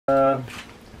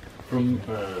from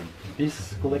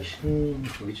this collection,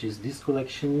 which is this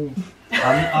collection.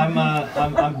 I'm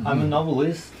a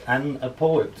novelist and a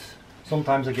poet.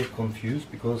 Sometimes I get confused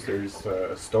because there is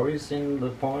stories in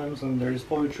the poems and there is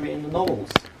poetry in the novels.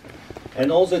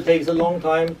 And also it takes a long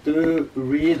time to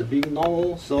read a big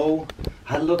novel, so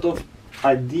I had a lot of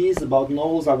ideas about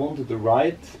novels I wanted to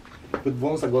write, but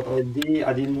once I got an idea,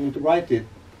 I didn't want to write it.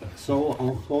 So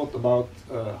I thought about,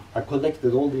 I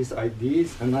collected all these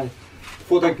ideas and I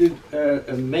thought I could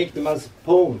make them as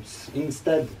poems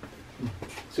instead.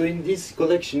 So in this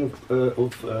collection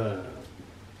of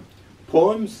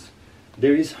poems,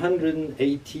 there is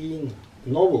 118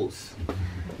 novels.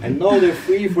 And now they're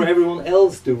free for everyone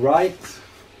else to write,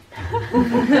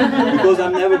 because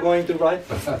I'm never going to write.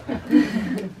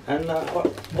 And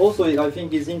also I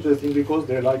think it's interesting because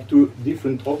they're like two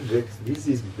different objects. This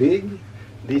is big,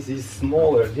 this is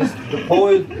smaller. The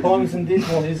poems in this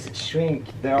one is shrink,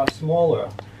 they are smaller.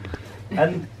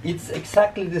 And it's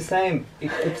exactly the same,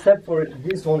 except for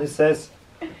this one it says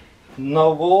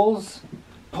novels,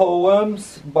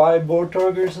 poems by Bård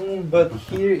Torgersen, but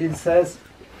here it says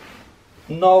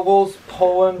novels,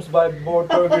 poems by Bård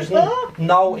Torgersen,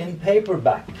 now in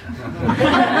paperback.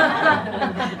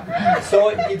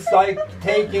 So it's like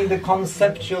taking the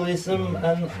conceptualism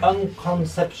and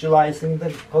unconceptualizing the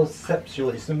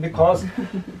conceptualism, because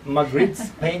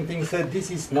Magritte's painting said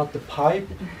this is not the pipe,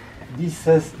 this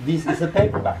says this is a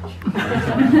paperback.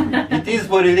 It is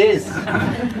what it is.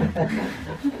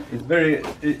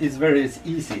 It's very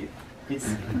easy.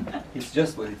 It's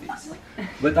just what it is.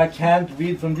 But I can't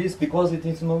read from this because it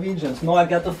is Norwegian. So now I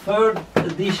got the third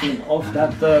edition of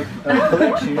that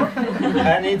collection,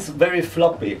 and it's very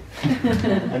floppy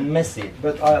and messy.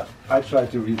 But I try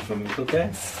to read from it,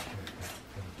 okay?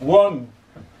 1.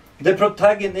 The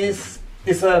protagonist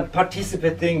is a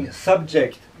participating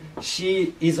subject.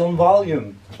 She is on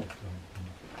volume.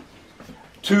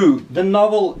 2. The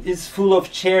novel is full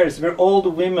of chairs where old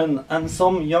women and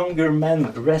some younger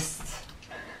men rest.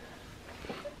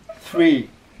 3.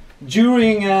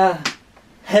 During a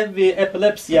heavy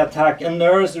epilepsy attack, a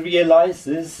nurse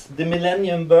realizes the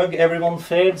millennium bug everyone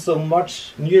feared so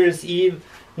much, New Year's Eve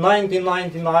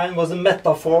 1999, was a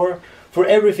metaphor for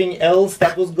everything else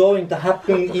that was going to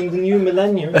happen in the new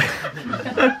millennium.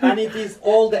 And it is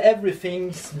all the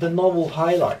everythings the novel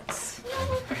highlights.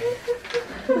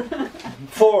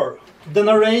 4. The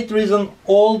narrator is an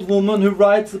old woman who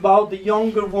writes about the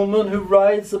younger woman, who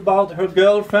writes about her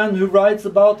girlfriend, who writes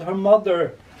about her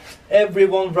mother.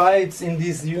 Everyone writes in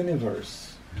this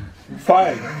universe.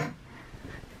 5.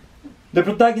 The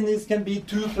protagonist can be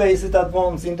 2 places at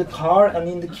once, in the car and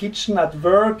in the kitchen, at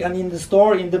work and in the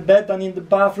store, in the bed and in the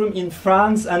bathroom, in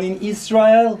France and in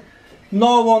Israel.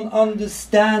 No one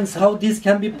understands how this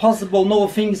can be possible. No one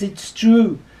thinks it's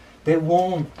true.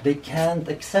 They can't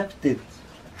accept it.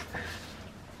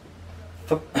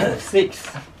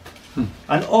 6.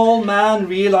 An old man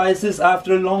realizes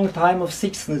after a long time of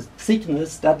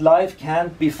sickness that life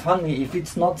can't be funny if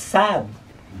it's not sad.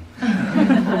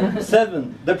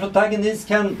 7. The protagonist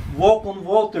can walk on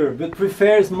water but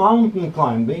prefers mountain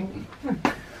climbing.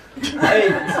 8.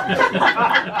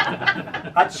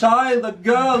 A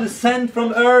girl is sent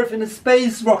from Earth in a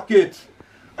space rocket.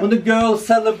 When the girl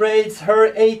celebrates her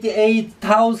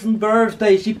 88,000th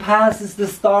birthday, she passes the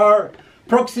star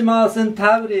Proxima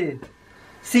Centauri.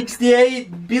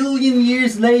 68 billion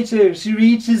years later, she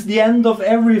reaches the end of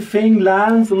everything,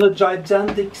 lands on a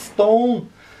gigantic stone.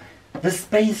 The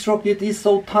space rocket is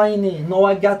so tiny. Now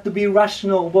I got to be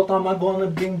rational. What am I going to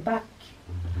bring back?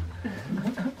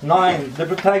 9. The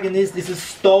protagonist is a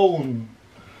stone.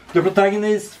 The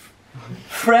protagonist's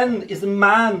friend is a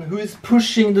man who is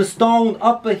pushing the stone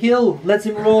up a hill, lets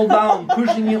him roll down,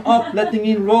 pushing him up, letting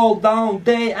him roll down,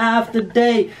 day after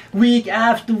day, week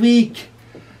after week.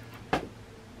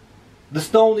 The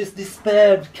stone is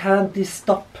despaired, can't he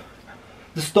stop?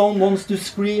 The stone wants to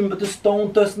scream, but the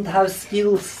stone doesn't have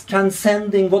skills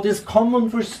transcending what is common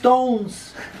for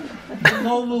stones. The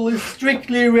novel is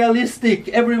strictly realistic.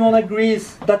 Everyone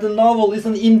agrees that the novel is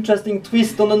an interesting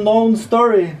twist on a known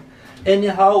story.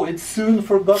 Anyhow, it's soon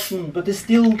forgotten, but is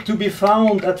still to be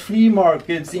found at flea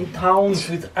markets in towns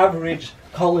with average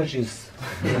colleges.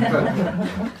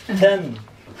 10.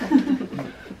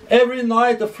 Every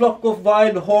night a flock of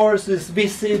wild horses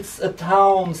visits a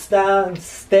town, stands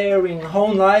staring.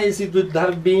 How nice it would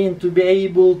have been to be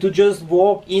able to just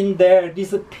walk in there,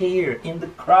 disappear in the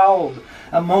crowd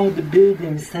among the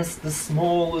buildings, says the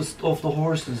smallest of the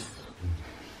horses.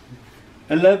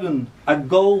 11. A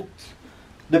goat.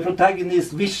 The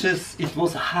protagonist wishes it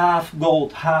was half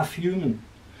goat, half human.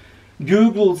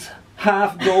 Google's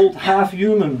half goat, half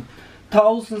human.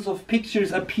 thousands of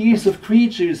pictures appears of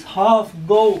creatures, half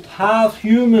goat, half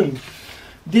human.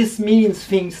 This means,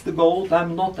 thinks the goat,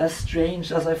 I'm not as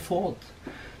strange as I thought.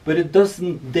 But it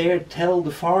doesn't dare tell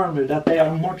the farmer that they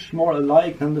are much more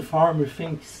alike than the farmer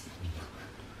thinks.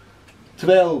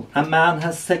 12. A man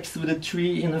has sex with a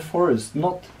tree in a forest,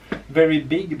 not very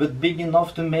big, but big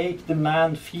enough to make the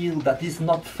man feel that he's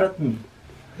not threatened.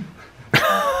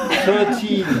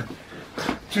 13.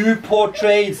 Two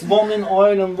portraits, one in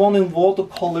oil and one in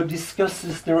watercolor,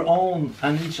 discusses their own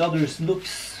and each other's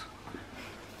looks.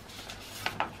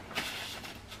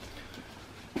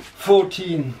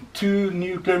 14. Two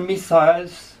nuclear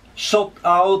missiles shot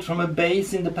out from a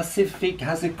base in the Pacific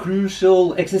has a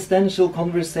crucial existential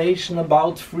conversation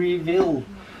about free will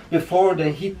before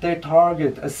they hit their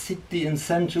target, a city in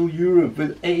Central Europe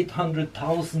with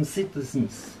 800,000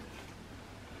 citizens.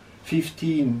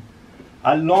 15.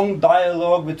 A long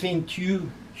dialogue between two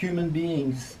human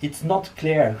beings. It's not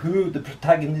clear who the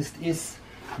protagonist is,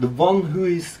 the one who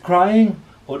is crying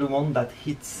or the one that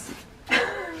hits.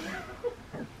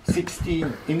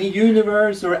 16. In a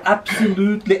universe where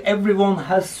absolutely everyone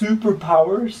has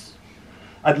superpowers,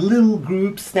 a little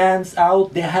group stands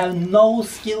out. They have no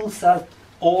skills at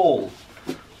all.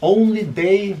 Only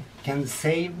they can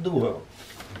save the world.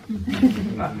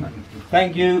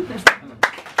 Thank you.